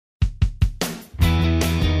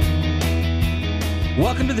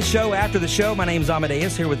Welcome to the show after the show. My name's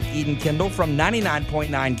Amadeus here with Eden Kendall from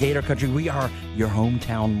 99.9 Gator Country. We are your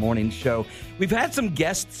hometown morning show. We've had some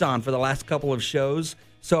guests on for the last couple of shows,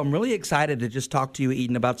 so I'm really excited to just talk to you,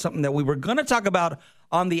 Eden, about something that we were going to talk about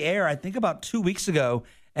on the air, I think about 2 weeks ago,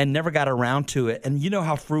 and never got around to it. And you know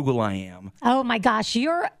how frugal I am. Oh, my gosh.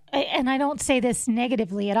 And I don't say this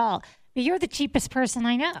negatively at all, but you're the cheapest person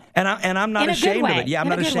I know. And I'm not ashamed of it. Yeah, I'm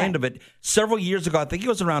not ashamed of it. Several years ago, I think it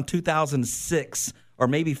was around 2006 or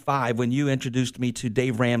maybe 5 when you introduced me to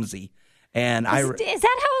Dave Ramsey. And is that how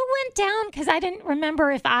it went down? Because I didn't remember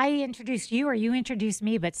if I introduced you or you introduced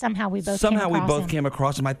me, but somehow we both came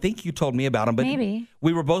across him. I think you told me about him, but maybe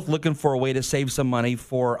we were both looking for a way to save some money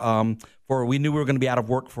for we knew we were going to be out of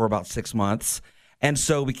work for about 6 months. And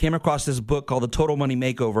so we came across this book called The Total Money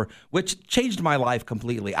Makeover, which changed my life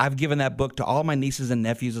completely. I've given that book to all my nieces and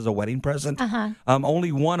nephews as a wedding present.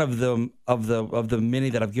 Only one of them of the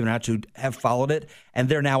many that I've given out to have followed it, and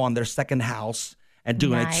they're now on their second house and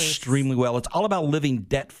doing extremely well. It's all about living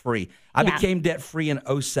debt-free. I became debt-free in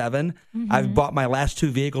 2007. I've bought my last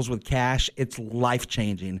 2 vehicles with cash. It's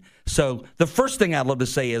life-changing. So the first thing I'd love to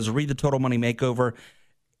say is read The Total Money Makeover.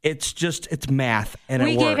 It's math, and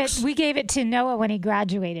it works. We gave it to Noah when he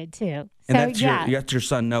graduated, too. And that's your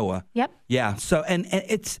son, Noah. Yep. Yeah. So and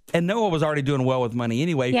Noah was already doing well with money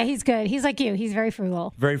anyway. Yeah, he's good. He's like you. He's very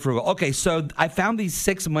frugal. Very frugal. Okay, so I found these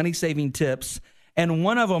 6 money-saving tips, and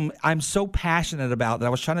one of them I'm so passionate about that I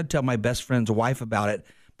was trying to tell my best friend's wife about it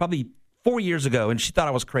probably 4 years ago, and she thought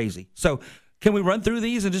I was crazy. So can we run through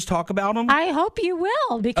these and just talk about them? I hope you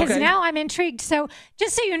will, because now I'm intrigued. So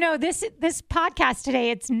just so you know, this podcast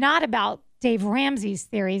today, it's not about Dave Ramsey's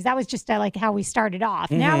theories. That was just like how we started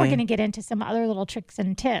off. Now we're going to get into some other little tricks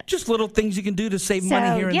and tips. Just little things you can do to save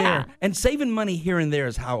money here and there. And saving money here and there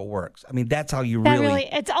is how it works. I mean, that's how you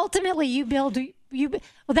it's ultimately you build. Well,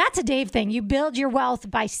 that's a Dave thing. You build your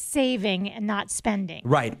wealth by saving and not spending.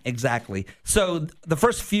 Right, exactly. So the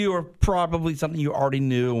first few are probably something you already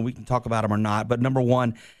knew, and we can talk about them or not. But number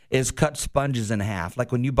one is cut sponges in half.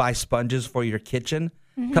 Like when you buy sponges for your kitchen,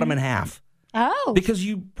 cut them in half. Oh. Because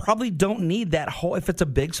you probably don't need that whole, if it's a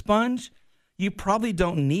big sponge, you probably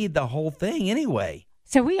don't need the whole thing anyway.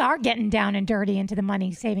 So we are getting down and dirty into the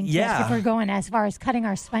money saving tips if we're going as far as cutting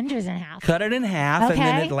our sponges in half. Cut it in half, and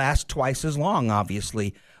then it lasts twice as long,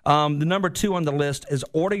 obviously. The number 2 on the list is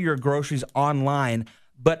order your groceries online,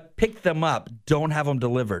 but pick them up. Don't have them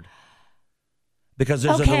delivered because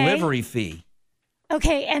there's a delivery fee.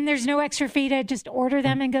 Okay, and there's no extra fee to just order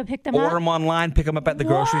them and go pick them up? Order them online, pick them up at the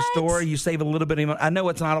grocery store. You save a little bit of money. I know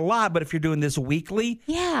it's not a lot, but if you're doing this weekly,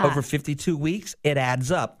 over 52 weeks, it adds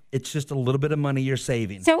up. It's just a little bit of money you're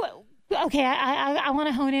saving. So, okay, I want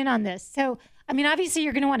to hone in on this. So, I mean, obviously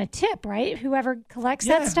you're going to want to tip, right? Whoever collects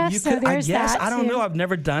that stuff. So there's that. I don't know. I've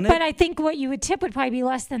never done it. But I think what you would tip would probably be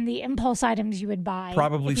less than the impulse items you would buy.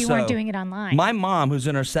 Probably if you weren't doing it online. My mom, who's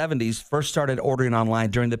in her 70s, first started ordering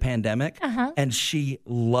online during the pandemic, and she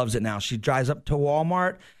loves it now. She drives up to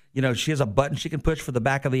Walmart. You know, she has a button she can push for the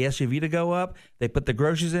back of the SUV to go up. They put the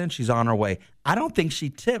groceries in. She's on her way. I don't think she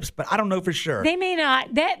tips, but I don't know for sure. They may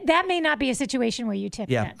not. That may not be a situation where you tip.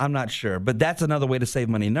 Yeah, I'm not sure. But that's another way to save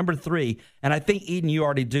money. Number 3, and I think, Eden, you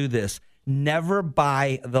already do this, never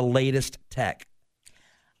buy the latest tech.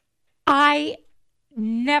 I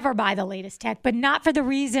never buy the latest tech, but not for the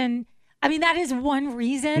reason. I mean, that is one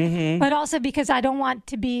reason, but also because I don't want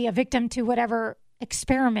to be a victim to whatever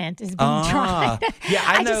experiment is being tried. Yeah,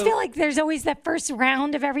 I know. Just feel like there's always that first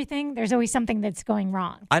round of everything. There's always something that's going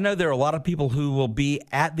wrong. I know there are a lot of people who will be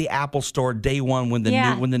at the Apple store day one when the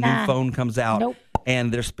new phone comes out,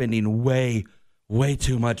 and they're spending way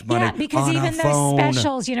too much money. Yeah, because even those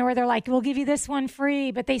specials, you know, where they're like, "We'll give you this one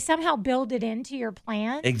free," but they somehow build it into your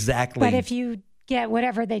plan. Exactly. But if you get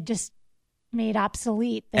whatever they just made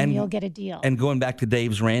obsolete, then you'll get a deal. And going back to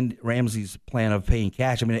Dave's Ramsey's plan of paying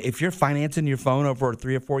cash, I mean, if you're financing your phone over a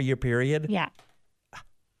 3 or 4 year period,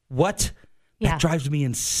 what? That drives me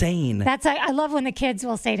insane. I love when the kids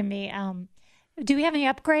will say to me, "Do we have any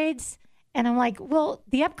upgrades?" And I'm like, "Well,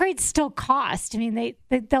 the upgrades still cost. I mean,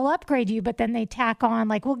 they'll upgrade you, but then they tack on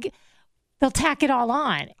they'll tack it all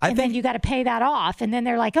on, and then you got to pay that off. And then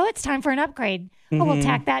they're like, "Oh, it's time for an upgrade." Oh, we'll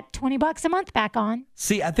tack that $20 a month back on.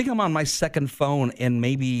 See, I think I'm on my second phone in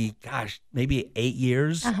maybe 8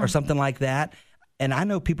 years or something like that. And I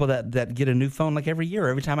know people that get a new phone like every year,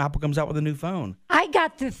 every time Apple comes out with a new phone. I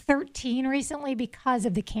got the 13 recently because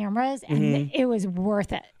of the cameras, and it was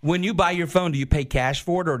worth it. When you buy your phone, do you pay cash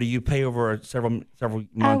for it, or do you pay over several months or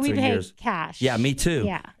years? We pay cash. Yeah, me too.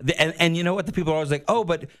 Yeah. And you know what? The people are always like, oh,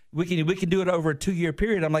 but we can do it over a 2-year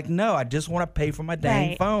period. I'm like, no, I just want to pay for my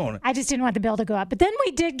dang phone. I just didn't want the bill to go up. But then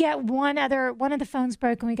we did get one of the phones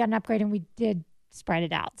broke, and we got an upgrade, and we did spread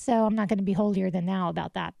it out. So I'm not going to be holier than thou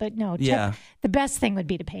about that. But no, the best thing would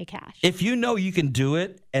be to pay cash. If you know you can do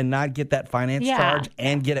it and not get that finance charge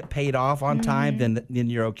and get it paid off on time, then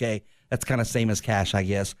you're okay. That's kind of same as cash, I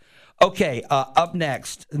guess. Okay, up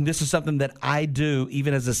next, and this is something that I do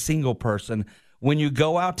even as a single person. When you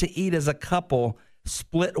go out to eat as a couple,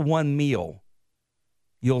 split one meal.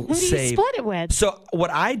 You'll save. Who do you split it with? So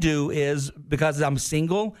what I do is, because I'm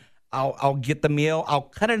single, I'll get the meal. I'll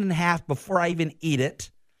cut it in half before I even eat it.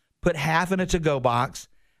 Put half in a to-go box.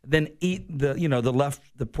 Then eat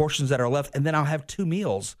the portions that are left, and then I'll have 2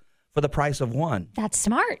 meals for the price of one. That's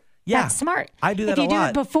smart. Yeah, that's smart. I do that a lot. If you do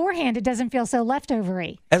it beforehand, it doesn't feel so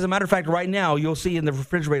leftovery. As a matter of fact, right now you'll see in the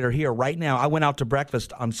refrigerator here. Right now, I went out to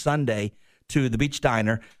breakfast on Sunday to the Beach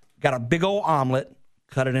Diner. Got a big old omelet.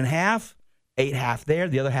 Cut it in half. Ate half there.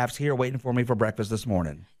 The other half's here waiting for me for breakfast this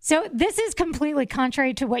morning. So this is completely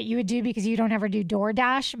contrary to what you would do because you don't ever do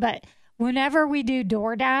DoorDash. But whenever we do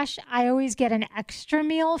DoorDash, I always get an extra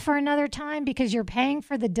meal for another time because you're paying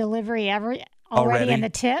for the delivery already in the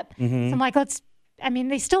tip. Mm-hmm. So I'm like,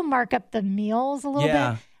 they still mark up the meals a little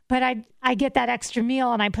bit. But I get that extra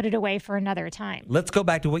meal and I put it away for another time. Let's go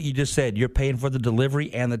back to what you just said. You're paying for the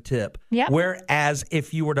delivery and the tip. Yep. Whereas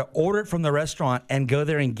if you were to order it from the restaurant and go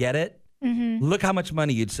there and get it, look how much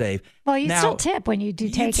money you'd save. Well, you still tip when you do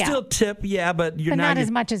takeout. You still tip, yeah, but you're not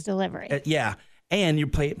as much as delivery. Yeah, and you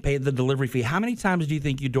pay the delivery fee. How many times do you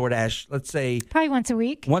think you DoorDash? Let's say probably once a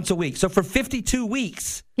week. Once a week. So for 52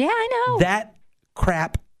 weeks, yeah, I know that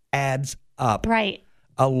crap adds up. Right.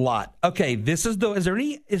 A lot. Okay, is there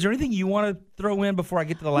anything you want to throw in before I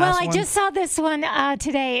get to the last one? Well, I just saw this one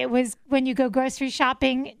today. It was when you go grocery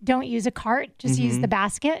shopping, don't use a cart, just use the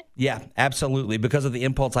basket. Yeah, absolutely, because of the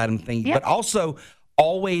impulse item thing. Yep. But also,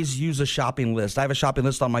 always use a shopping list. I have a shopping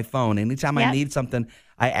list on my phone. Anytime I need something,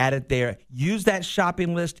 I add it there. Use that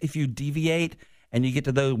shopping list if you deviate and you get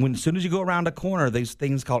to those. As soon as you go around a corner, there's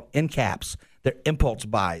things called end caps. They're impulse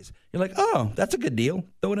buys. You're like, oh, that's a good deal.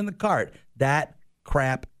 Throw it in the cart. That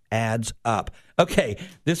crap adds up. Okay,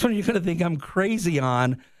 this one you're going to think I'm crazy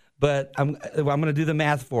on, but I'm going to do the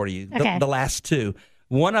math for you. Okay. The last two.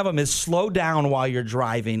 One of them is slow down while you're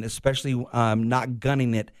driving, especially not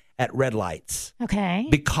gunning it at red lights. Okay.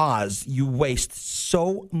 Because you waste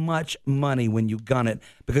so much money when you gun it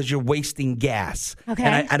because you're wasting gas. Okay.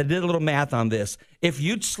 And I did a little math on this. If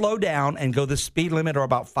you'd slow down and go the speed limit or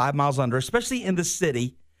about 5 miles under, especially in the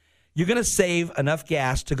city, you're going to save enough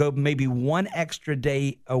gas to go maybe one extra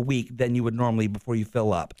day a week than you would normally before you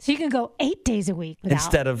fill up. So you can go 8 days a week without.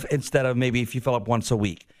 Instead of maybe if you fill up once a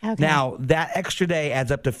week. Okay. Now, that extra day adds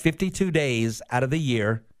up to 52 days out of the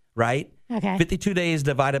year, right? Okay. 52 days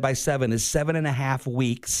divided by 7 is 7.5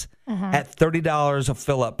 weeks at $30 a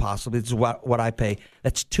fill up possibly. This is what I pay.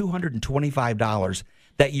 That's $225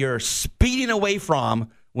 that you're speeding away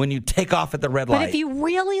from when you take off at the red light. But if you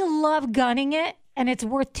really love gunning it, and it's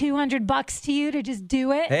worth $200 to you to just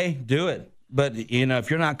do it. Hey, do it. But, if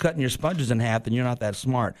you're not cutting your sponges in half, then you're not that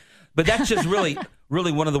smart. But that's just really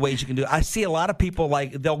one of the ways you can do it. I see a lot of people,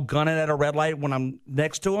 they'll gun it at a red light when I'm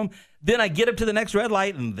next to them. Then I get up to the next red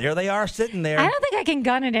light, and there they are sitting there. I don't think I can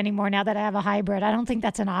gun it anymore now that I have a hybrid. I don't think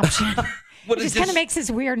that's an option. It just kind of makes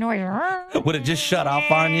this weird noise. Would it just shut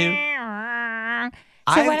off on you?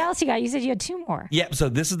 So what else you got? You said you had 2 more. Yep, so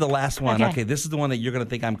this is the last one. Okay, this is the one that you're going to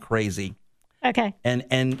think I'm crazy. Okay.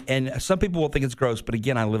 And some people will think it's gross, but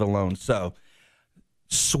again, I live alone. So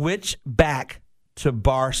switch back to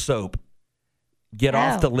bar soap. Get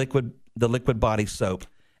off the liquid body soap.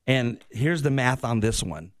 And here's the math on this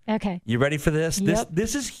one. Okay. You ready for this? Yep.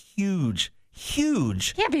 This is huge.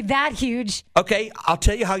 Huge. Can't be that huge. Okay, I'll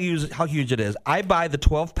tell you how huge it is. I buy the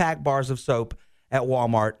 12-pack bars of soap at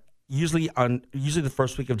Walmart usually the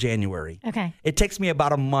first week of January. Okay. It takes me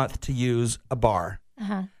about a month to use a bar.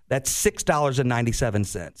 Uh-huh. That's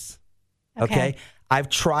 $6.97. Okay. I've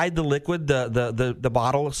tried the liquid, the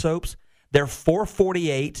bottle of soaps. They're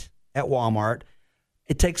 $4.48 at Walmart.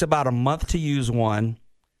 It takes about a month to use one.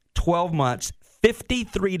 12 months,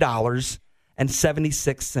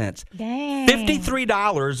 $53.76. Dang.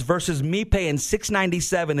 $53 versus me paying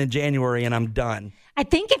 $6.97 in January, and I'm done. I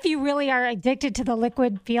think if you really are addicted to the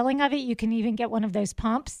liquid feeling of it, you can even get one of those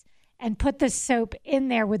pumps and put the soap in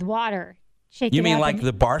there with water. shake You it mean up like and-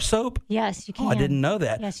 the bar soap? Yes, you can. Oh, I didn't know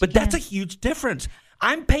that. Yes, you but that's a can. huge difference.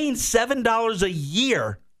 I'm paying $7 a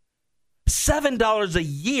year. $7 a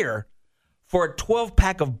year for a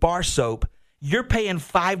 12-pack of bar soap. You're paying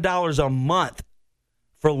 $5 a month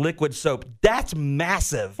for liquid soap. That's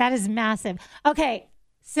massive. That is massive. Okay,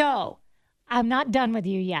 so I'm not done with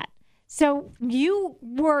you yet. So you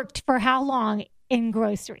worked for how long in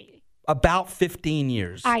grocery? About 15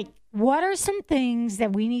 years. All right. What are some things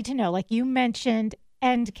that we need to know? Like you mentioned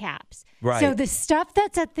end caps. Right. So the stuff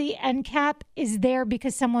that's at the end cap is there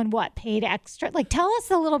because someone paid extra? Like tell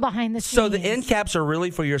us a little behind the scenes. So the end caps are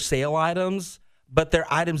really for your sale items, but they're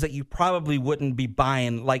items that you probably wouldn't be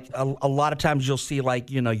buying. Like a lot of times you'll see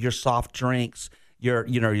your soft drinks, your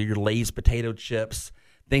Lay's potato chips,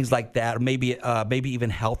 things like that, or maybe even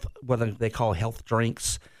health, what they call health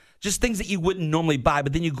drinks. Just things that you wouldn't normally buy,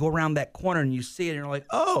 but then you go around that corner and you see it and you're like,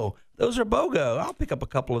 oh, those are BOGO. I'll pick up a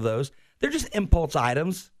couple of those. They're just impulse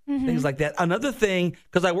items, things like that. Another thing,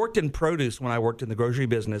 because I worked in produce when I worked in the grocery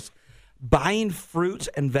business, buying fruits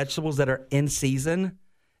and vegetables that are in season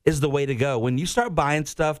is the way to go. When you start buying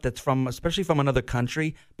stuff that's especially from another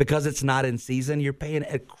country, because it's not in season, you're paying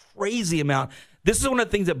a crazy amount. This is one of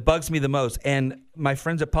the things that bugs me the most. And my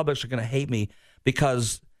friends at Publix are going to hate me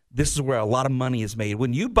because this is where a lot of money is made.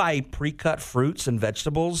 When you buy pre-cut fruits and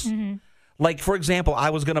vegetables, like, for example, I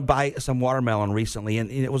was going to buy some watermelon recently,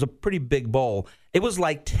 and it was a pretty big bowl. It was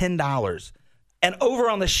like $10. And over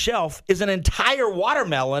on the shelf is an entire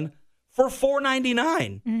watermelon for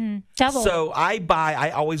 $4.99. Double. So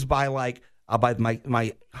I always buy I'll buy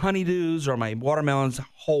my honeydews or my watermelons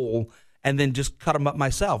whole and then just cut them up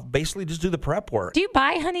myself. Basically just do the prep work. Do you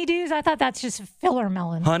buy honeydews? I thought that's just a filler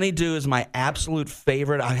melon. Honeydew is my absolute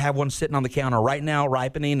favorite. I have one sitting on the counter right now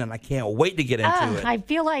ripening, and I can't wait to get into it. I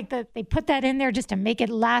feel like that they put that in there just to make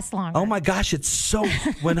it last longer. Oh my gosh, it's so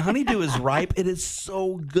when honeydew is ripe, it is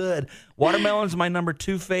so good. Watermelon's my number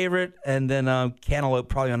 2 favorite, and then cantaloupe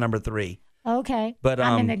probably on number 3. Okay. But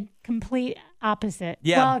I'm in the complete opposite.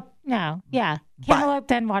 Yeah. Well, no. Yeah. Cantaloupe,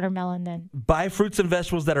 then watermelon, then. Buy fruits and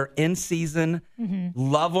vegetables that are in season.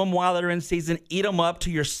 Love them while they're in season. Eat them up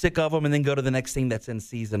till you're sick of them, and then go to the next thing that's in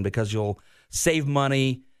season because you'll save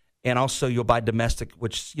money, and also you'll buy domestic,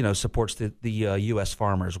 which supports the U.S.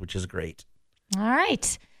 farmers, which is great. All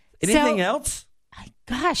right. Anything else?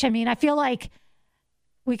 Gosh, I mean, I feel like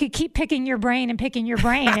we could keep picking your brain and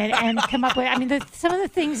come up with, some of the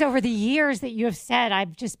things over the years that you have said,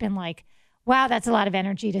 I've just been like, wow, that's a lot of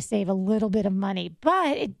energy to save a little bit of money.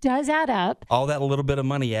 But it does add up. All that little bit of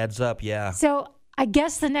money adds up, yeah. So I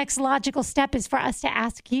guess the next logical step is for us to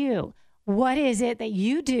ask you, what is it that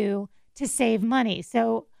you do to save money?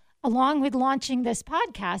 So along with launching this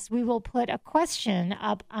podcast, we will put a question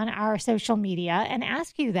up on our social media and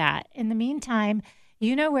ask you that. In the meantime,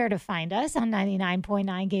 you know where to find us on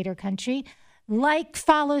 99.9 Gator Country. Like,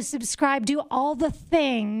 follow, subscribe, do all the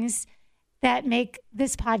things that make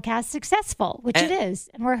this podcast successful, which it is.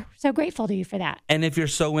 And we're so grateful to you for that. And if you're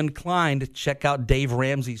so inclined, check out Dave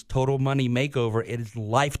Ramsey's Total Money Makeover. It is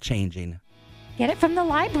life-changing. Get it from the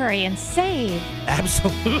library and save.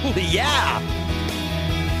 Absolutely, yeah.